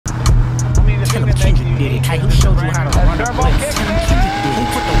Hey, who showed you how to run a turbo blitz? kick? Who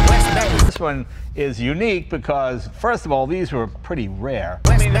put the West back? This one is unique because, first of all, these were pretty rare.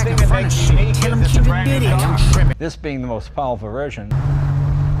 I mean, the thing that makes it unique Tell him is it's keep a it brand new bitty. car. I'm tripping. This being the most powerful version.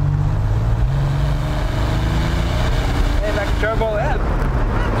 Hey, like a turbo F.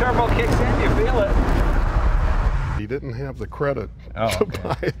 Turbo kicks in, you feel it. He didn't have the credit Oh, to okay.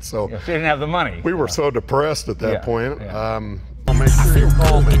 buy it, so If you didn't have the money. we were so depressed at that Yeah, point. yeah. I'll make sure you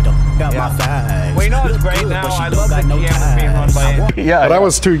call me. Got my thighs. Well, you know it's Look great good, now. but she I don't love got that no GM is being run by ties. it. Yeah. But I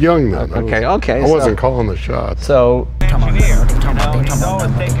was too young then. Okay. I wasn't calling the shots. So, Engineer, you know, he's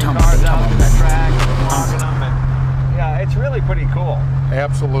always taking cars out to the track, logging them, and yeah, it's really pretty cool.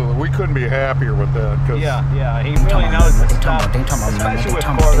 Absolutely. We couldn't be happier with that. Yeah, he really knows the stuff, especially with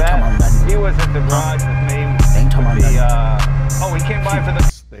Corvette. He was at the garage with me. Oh, he came by for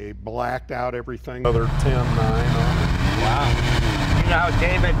the... They blacked out everything. Another 10-9 on it. Wow. You know how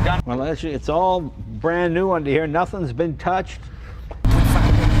David Gunn... well, actually, it's all brand new under here. Nothing's been touched.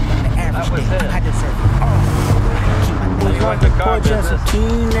 That was it. I deserve it. He went to car Just a business.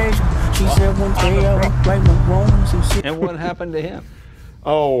 teenager. She said one day I would right my wrongs and shit. And what happened to him?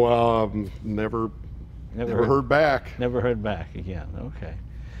 Oh, never heard back. Never heard back again. Okay.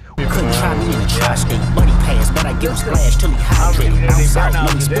 Couldn't try me in the tri-state money pass, but I give him splash till he hydrated. Outside,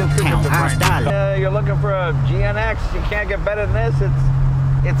 money spill town, ounce dollar. You're looking for a GNX, you can't get better than this.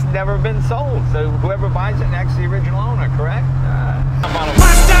 It's never been sold. So whoever buys it next, the original owner, correct? I'm on a